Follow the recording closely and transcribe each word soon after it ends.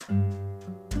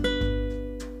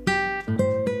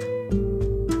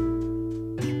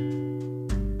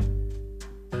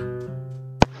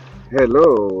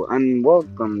Hello and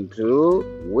welcome to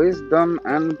Wisdom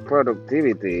and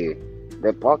Productivity,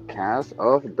 the podcast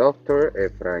of Dr.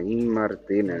 Efrain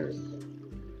Martinez.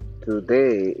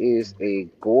 Today is a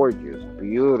gorgeous,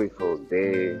 beautiful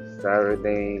day,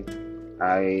 Saturday.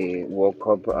 I woke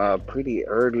up pretty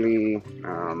early.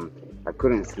 I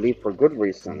couldn't sleep for good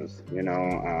reasons.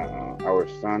 Our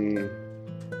son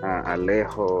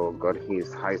Alejo got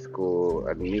his high school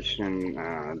admission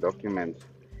documents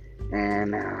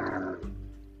and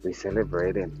we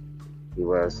celebrated. It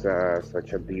was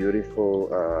such a beautiful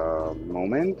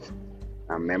moment,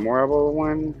 a memorable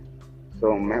one.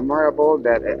 So memorable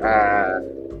that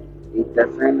it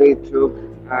definitely took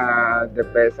the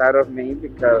best out of me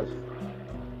because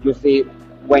you see,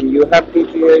 when you have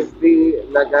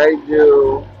PTSD like I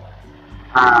do,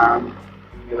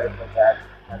 you wait for that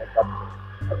helicopter.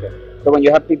 Okay. So when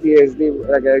you have PTSD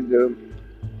like I do,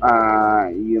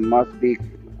 you must be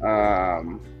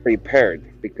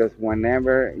prepared because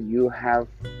whenever you have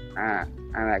an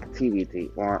activity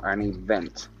or an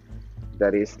event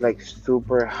that is like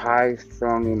super high,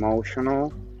 strong,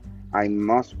 emotional, I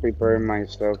must prepare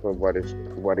myself for what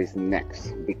is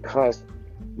next because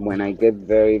when I get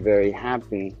very, very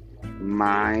happy,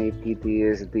 my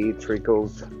PTSD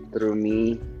trickles through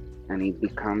me and it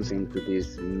becomes into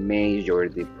this major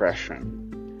depression.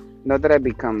 Not that I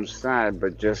become sad,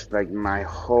 but just like my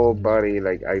whole body,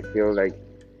 like I feel like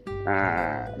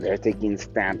they're taking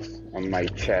stamps on my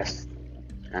chest,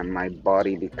 and my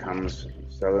body becomes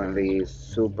suddenly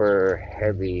super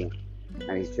heavy,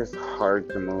 and it's just hard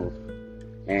to move.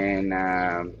 And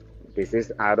this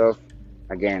is out of,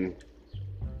 again,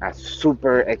 a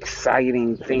super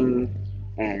exciting thing,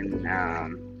 and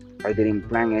I didn't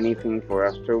plan anything for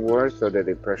afterwards, so the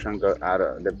depression got out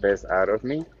of the best out of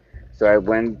me. So I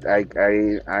went, I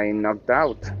knocked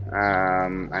out,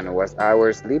 and I was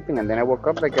hours sleeping, and then I woke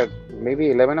up like at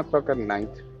maybe 11 o'clock at night.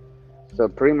 So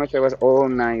pretty much I was all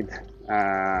night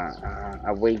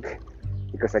awake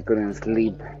because I couldn't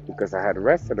sleep because I had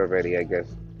rested already, I guess.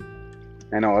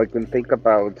 And all I can think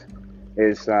about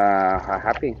is how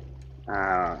happy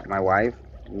my wife,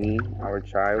 me, our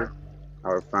child,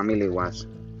 our family was.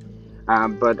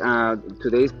 But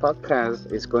today's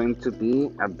podcast is going to be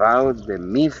about the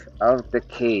myth of the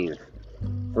cave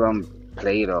from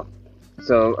Plato.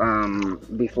 So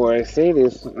before I say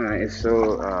this, it's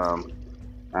so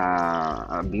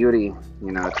a beauty,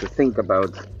 to think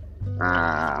about.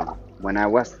 When I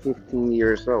was 15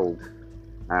 years old,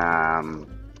 um,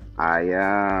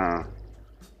 I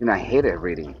hated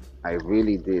reading. I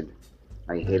really did.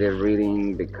 I hated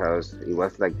reading because it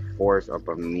was like forced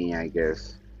upon me, I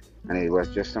guess, and it was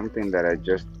just something that I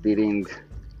just didn't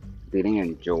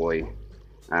enjoy.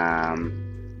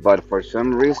 But for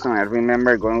some reason, I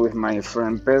remember going with my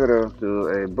friend Pedro to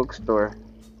a bookstore,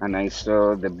 and I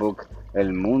saw the book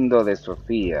El Mundo de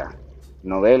Sofía,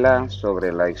 novela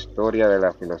sobre la historia de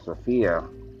la filosofía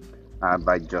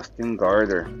by Justin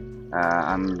Gardner.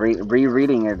 I'm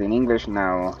rereading it in English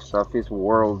now, Sophie's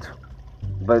World.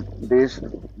 But this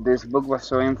book was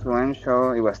so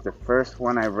influential. It was the first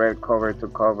one I read cover to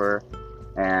cover,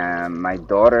 and my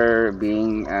daughter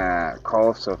being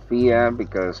called Sophia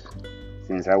because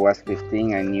since I was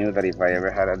 15, I knew that if I ever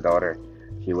had a daughter,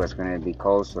 she was going to be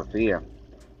called Sophia.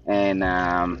 And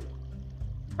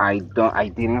I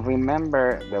didn't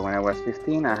remember that when I was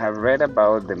 15, I have read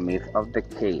about the myth of the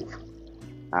cave.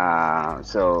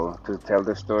 So to tell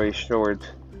the story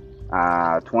short,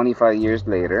 25 years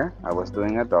later, I was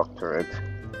doing a doctorate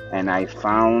and I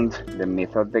found the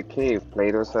myth of the cave,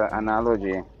 Plato's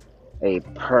analogy, a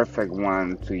perfect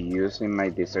one to use in my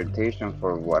dissertation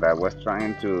for what I was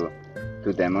trying to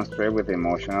demonstrate with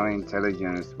emotional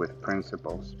intelligence with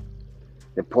principles.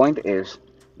 The point is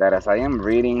that as I am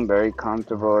reading very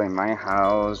comfortable in my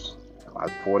house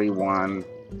at 41,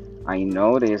 I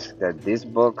noticed that this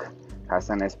book has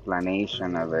an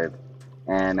explanation of it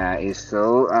and it's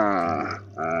so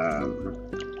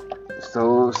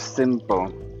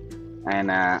simple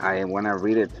and I want to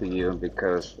read it to you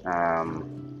because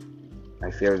I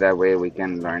feel that way we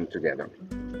can learn together.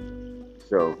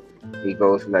 So it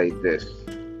goes like this.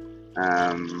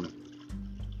 Um,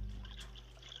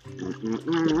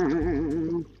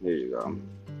 Here you go.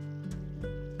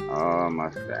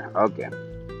 Almost there. Okay.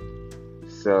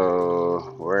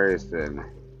 So where is it?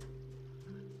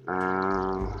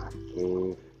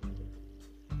 Okay.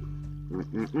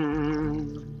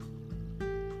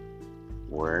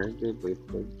 Where did we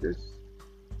put this?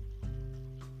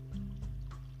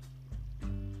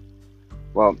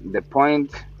 Well, the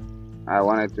point I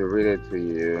wanted to read it to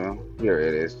you. Here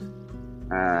it is.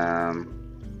 Um,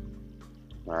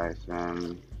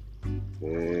 Bison.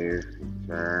 Cave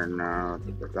Eternal,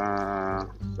 da, da, da.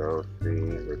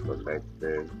 Sophie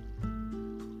recollected.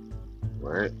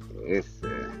 Where is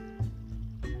it?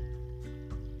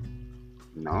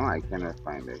 No, I cannot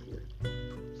find it here.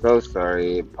 So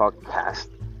sorry, podcast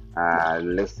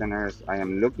listeners. I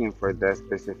am looking for that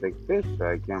specific fish so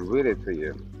I can read it to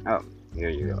you. Oh, here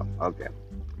you go. Okay.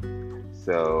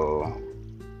 So,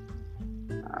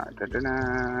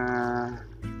 da-da-da.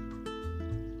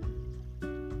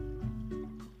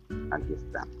 Aquí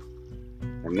está.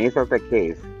 The myth of the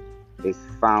cave is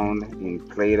found in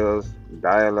Plato's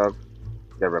dialogue,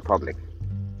 The Republic.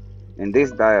 In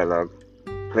this dialogue,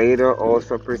 Plato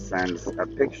also presents a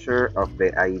picture of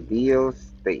the ideal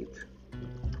state.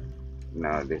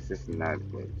 No, this is not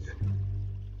it.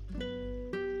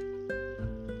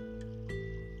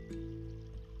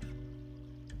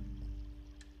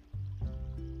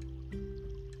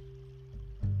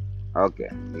 Okay,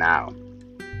 now,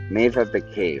 myth of the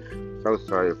cave. So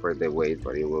sorry for the wait,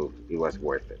 but it was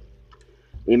worth it.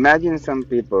 Imagine some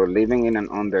people living in an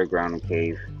underground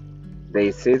cave.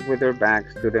 They sit with their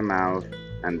backs to the mouth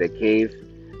and the cave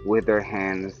with their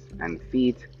hands and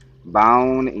feet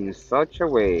bound in such a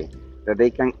way that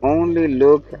they can only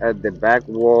look at the back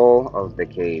wall of the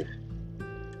cave.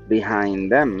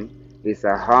 Behind them is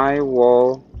a high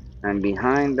wall, and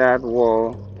behind that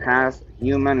wall pass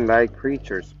human like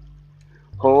creatures,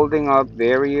 holding up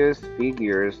various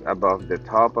figures above the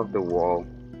top of the wall.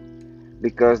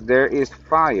 Because there is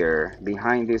fire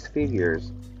behind these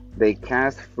figures, they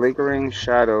cast flickering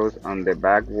shadows on the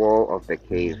back wall of the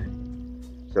cave.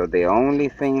 So the only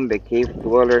thing the cave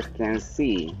dwellers can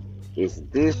see is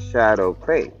this shadow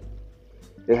play.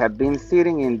 They have been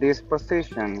sitting in this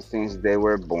position since they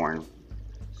were born,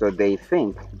 so they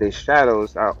think the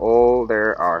shadows are all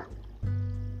there are.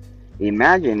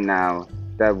 Imagine now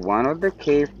that one of the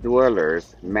cave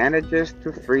dwellers manages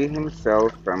to free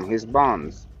himself from his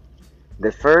bonds.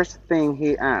 The first thing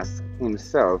he asks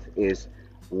himself is,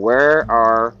 where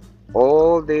are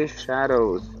all these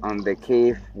shadows on the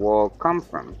cave wall come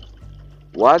from?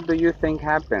 What do you think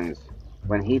happens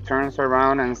when he turns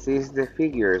around and sees the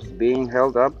figures being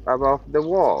held up above the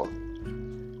wall?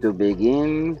 To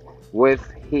begin with,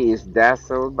 he is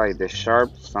dazzled by the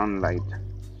sharp sunlight.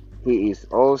 He is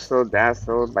also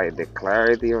dazzled by the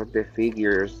clarity of the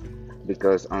figures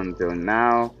because until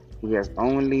now he has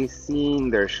only seen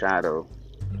their shadow.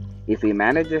 If he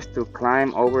manages to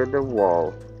climb over the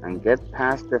wall and get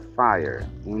past the fire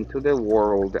into the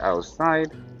world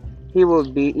outside, he will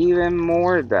be even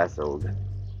more dazzled.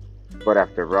 But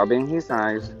after rubbing his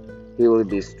eyes, he will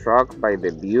be struck by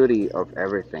the beauty of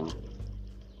everything.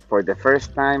 For the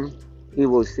first time, he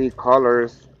will see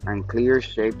colors and clear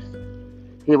shapes.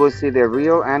 He will see the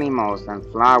real animals and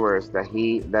flowers that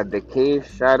the cave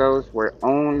shadows were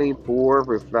only poor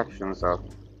reflections of.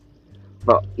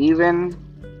 But even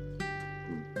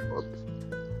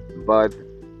but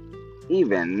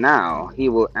even now he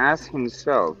will ask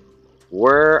himself,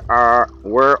 where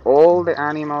all the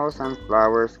animals and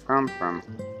flowers come from?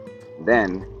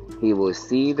 Then he will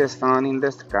see the sun in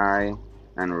the sky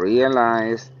and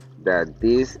realize that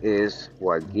this is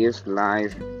what gives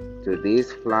life to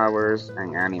these flowers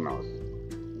and animals,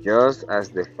 just as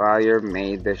the fire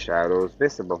made the shadows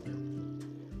visible.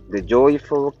 The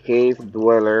joyful cave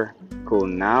dweller could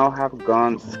now have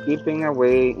gone skipping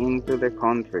away into the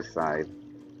countryside,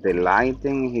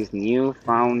 delighting in his new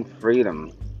found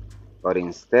freedom, but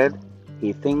instead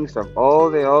he thinks of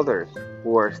all the others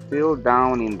who are still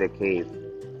down in the cave.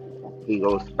 He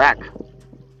goes back.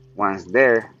 Once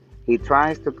there, he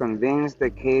tries to convince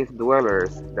the cave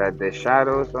dwellers that the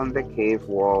shadows on the cave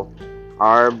wall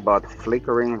are but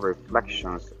flickering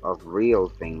reflections of real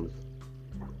things.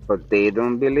 But they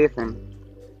don't believe him.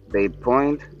 They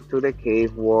point to the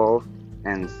cave wall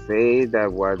and say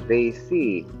that what they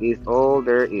see is all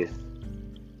there is.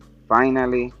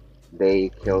 Finally, they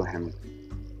kill him.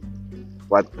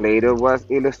 What Plato was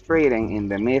illustrating in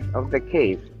the myth of the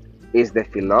cave is the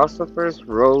philosopher's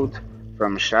road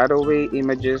from shadowy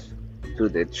images to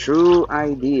the true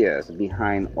ideas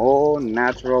behind all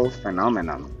natural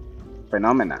phenomena.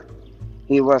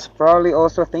 He was probably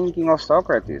also thinking of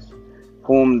Socrates,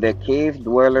 whom the cave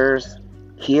dwellers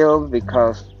killed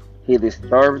because he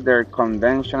disturbed their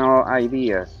conventional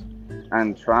ideas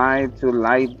and tried to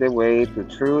light the way to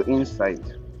true insight.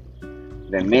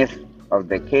 The myth of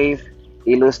the cave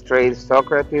illustrates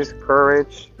Socrates'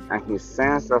 courage and his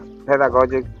sense of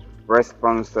pedagogic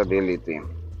responsibility.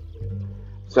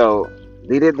 So,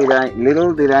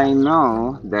 little did I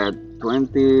know that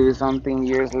 20 something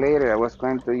years later I was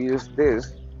going to use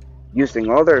this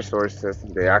using other sources,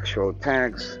 the actual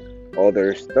text,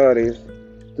 other studies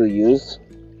to use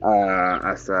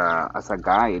as a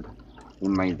guide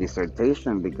in my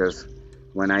dissertation, because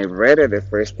when I read it, the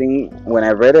first thing, when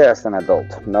I read it as an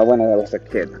adult, not when I was a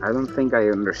kid, I don't think I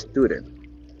understood it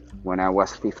when I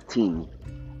was 15.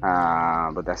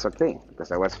 But that's okay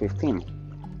because I was 15.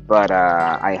 But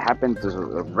I happened to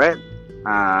read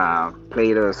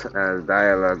Plato's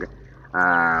dialogue,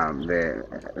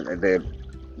 the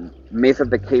myth of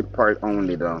the cave part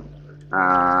only though,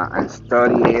 and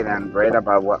study it and read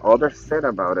about what others said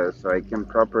about it, so I can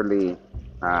properly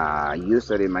use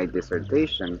it in my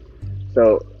dissertation.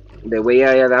 So the way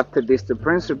I adapted this to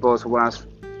principles was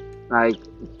like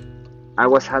I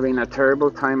was having a terrible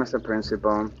time as a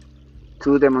principal.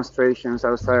 Two demonstrations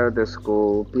outside of the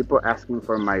school, people asking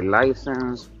for my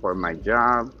license, for my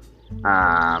job.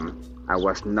 I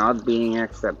was not being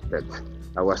accepted.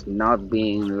 I was not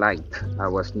being liked. I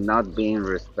was not being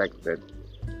respected.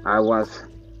 I was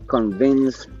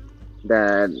convinced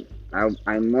that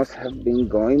I must have been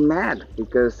going mad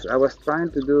because I was trying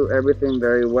to do everything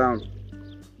very well.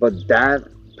 But that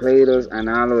Plato's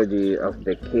analogy of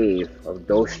the cave, of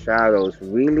those shadows,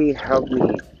 really helped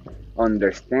me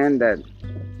understand that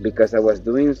because I was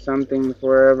doing something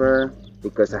forever,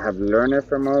 because I have learned it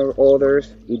from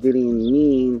others, it didn't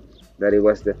mean that it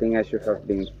was the thing I should have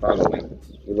been following.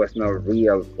 It was not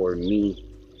real for me.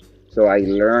 So I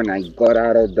learned, I got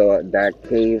out of that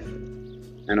cave,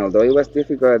 and although it was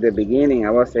difficult at the beginning,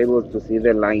 I was able to see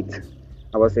the light.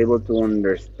 I was able to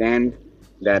understand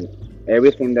that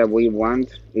everything that we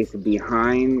want is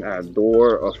behind a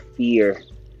door of fear,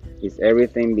 is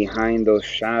everything behind those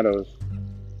shadows.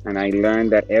 And I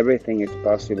learned that everything is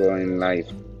possible in life.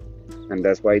 And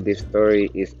that's why this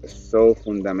story is so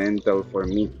fundamental for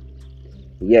me.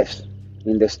 Yes,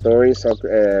 in the story,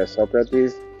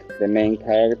 Socrates, the main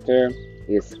character,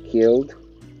 is killed.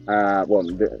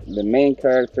 The main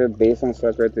character based on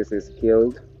Socrates is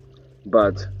killed,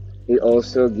 but it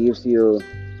also gives you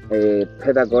a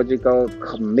pedagogical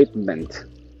commitment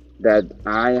that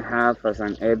I have as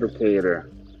an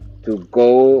educator to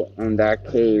go on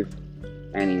that cave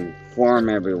and inform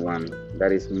everyone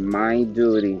that it's my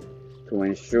duty to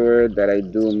ensure that I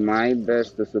do my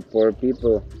best to support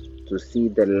people to see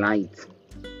the light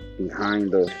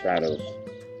behind those shadows.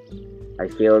 I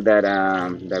feel that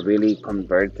that really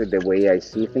converted the way I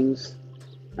see things,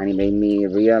 and it made me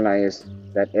realize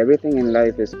that everything in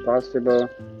life is possible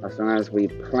as long as we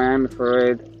plan for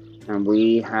it and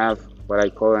we have what I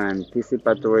call an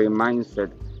anticipatory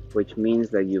mindset, which means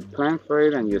that you plan for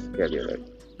it and you schedule it.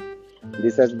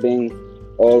 This has been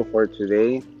all for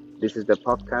today. This is the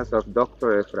podcast of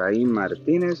Dr. Efraín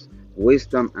Martínez,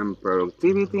 Wisdom and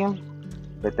Productivity.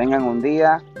 Que tengan un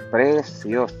día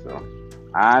precioso.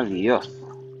 Adiós.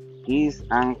 Peace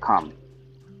and calm.